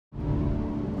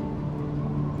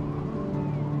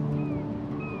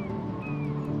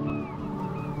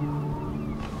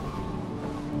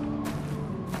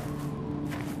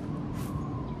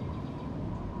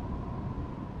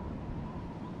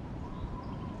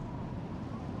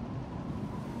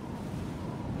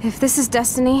If this is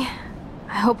destiny,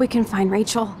 I hope we can find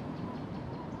Rachel.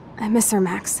 I miss her,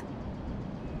 Max.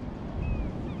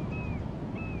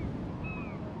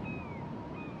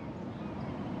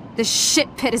 This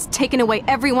shit pit has taken away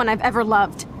everyone I've ever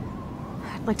loved.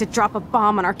 I'd like to drop a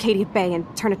bomb on Arcadia Bay and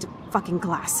turn it to fucking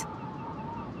glass.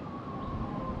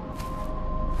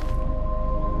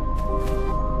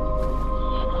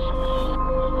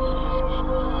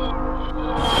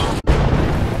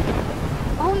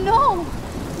 Oh no!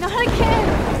 Not again!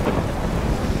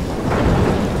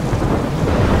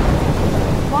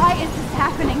 Why is this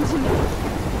happening to me?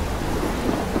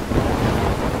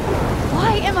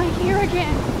 Why am I here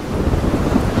again?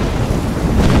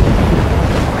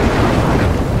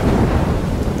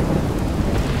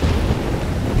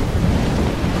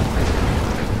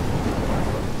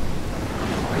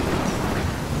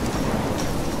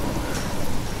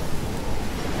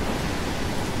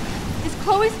 Is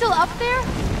Chloe still up there?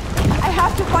 I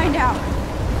have to find out.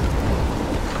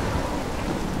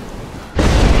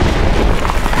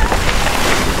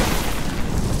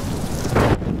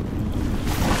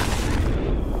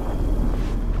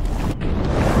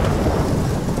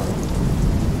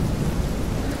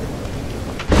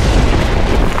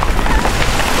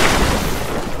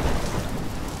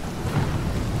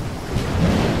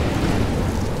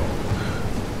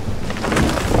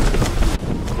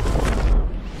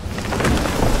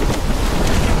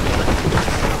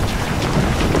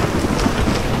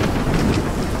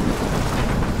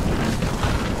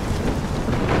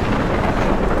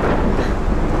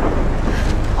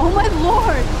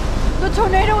 The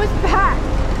tornado is back!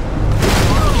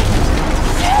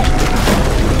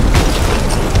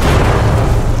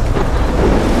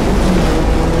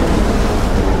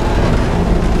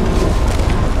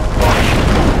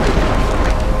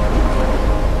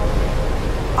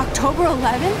 October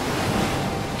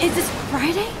 11th? Is this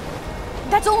Friday?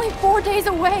 That's only 4 days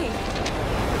away!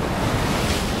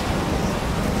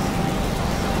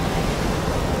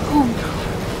 Oh no.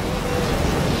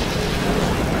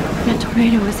 That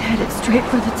tornado is headed straight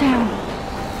for the town.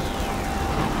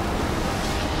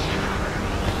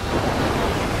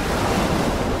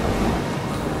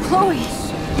 Chloe,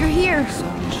 you're here.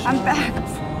 I'm back.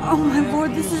 Oh my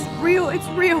lord, this is real. It's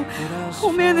real.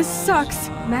 Oh man, this sucks.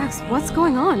 Max, what's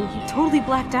going on? You totally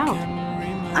blacked out.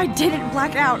 I didn't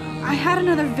black out. I had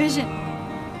another vision.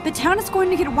 The town is going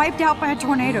to get wiped out by a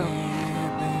tornado.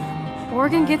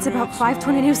 Oregon gets about 5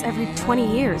 tornadoes every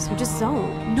 20 years. You just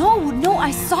zone. No,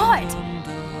 I saw it!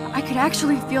 I could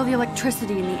actually feel the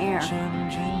electricity in the air.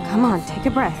 Come on, take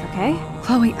a breath, okay?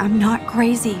 Chloe, I'm not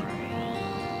crazy.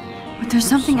 But there's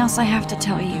something else I have to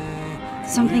tell you.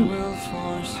 Something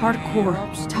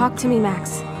hardcore. Talk to me,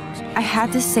 Max. I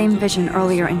had this same vision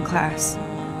earlier in class.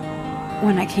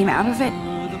 When I came out of it,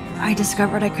 I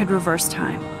discovered I could reverse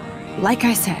time. Like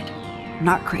I said,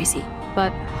 not crazy.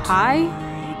 But high,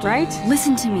 right?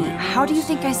 Listen to me. How do you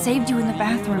think I saved you in the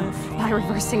bathroom? By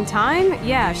reversing time?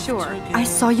 Yeah, sure. I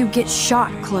saw you get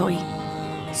shot, Chloe.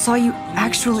 Saw you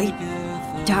actually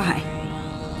die.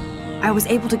 I was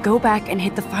able to go back and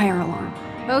hit the fire alarm.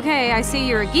 Okay, I see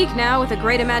you're a geek now with a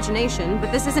great imagination,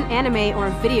 but this isn't anime or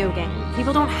a video game.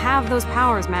 People don't have those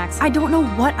powers, Max. I don't know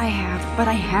what I have, but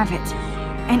I have it.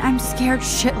 And I'm scared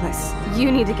shitless.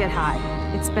 You need to get high.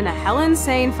 It's been a hell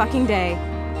insane fucking day.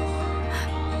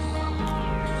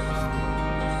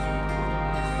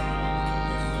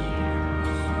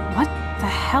 What the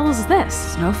hell is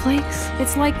this? Snowflakes?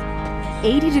 It's like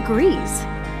 80 degrees.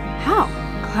 How?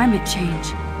 Climate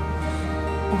change.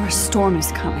 Or a storm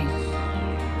is coming.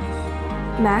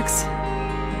 Max,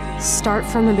 start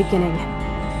from the beginning.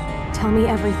 Tell me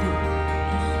everything.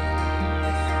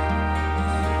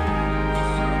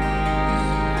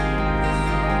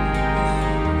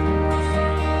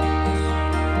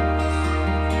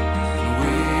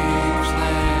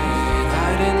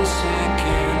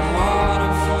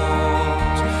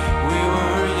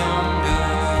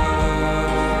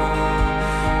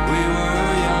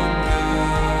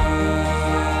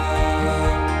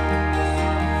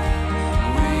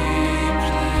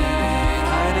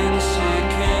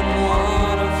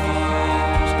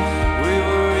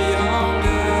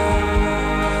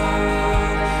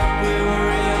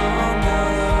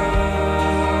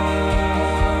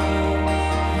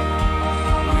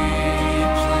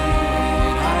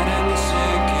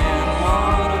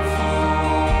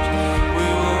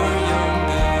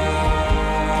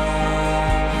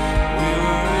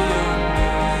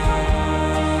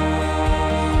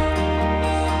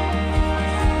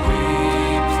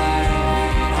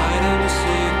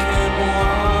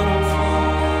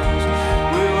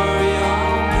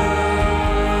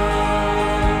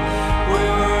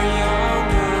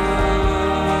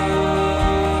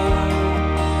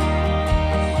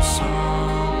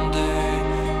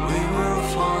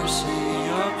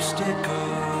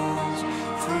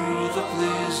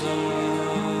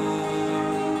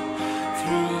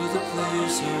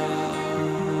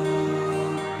 closer.